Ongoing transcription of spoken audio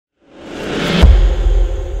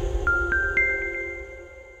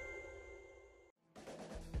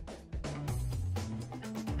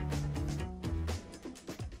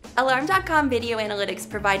Alarm.com video analytics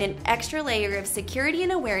provide an extra layer of security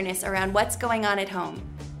and awareness around what's going on at home.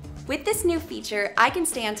 With this new feature, I can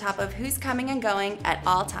stay on top of who's coming and going at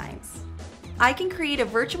all times. I can create a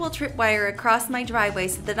virtual tripwire across my driveway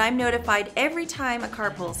so that I'm notified every time a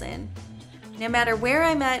car pulls in. No matter where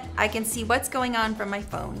I'm at, I can see what's going on from my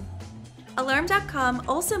phone. Alarm.com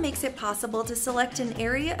also makes it possible to select an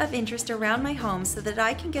area of interest around my home so that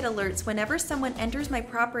I can get alerts whenever someone enters my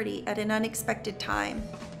property at an unexpected time.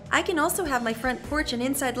 I can also have my front porch and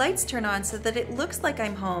inside lights turn on so that it looks like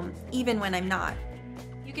I'm home, even when I'm not.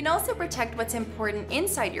 You can also protect what's important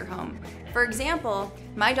inside your home. For example,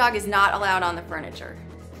 my dog is not allowed on the furniture.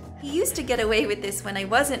 He used to get away with this when I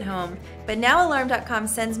wasn't home, but now Alarm.com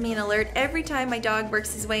sends me an alert every time my dog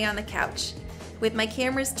works his way on the couch. With my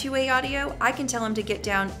camera's two-way audio, I can tell him to get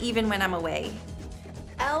down even when I'm away.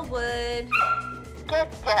 Elwood.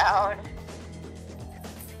 Get down.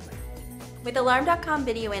 With Alarm.com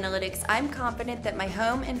video analytics, I'm confident that my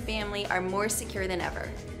home and family are more secure than ever.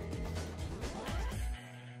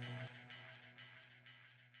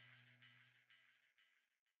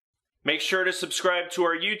 Make sure to subscribe to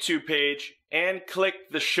our YouTube page and click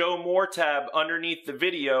the Show More tab underneath the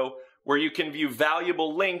video where you can view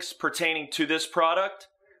valuable links pertaining to this product,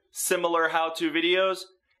 similar how-to videos,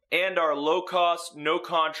 and our low-cost,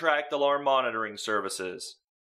 no-contract alarm monitoring services.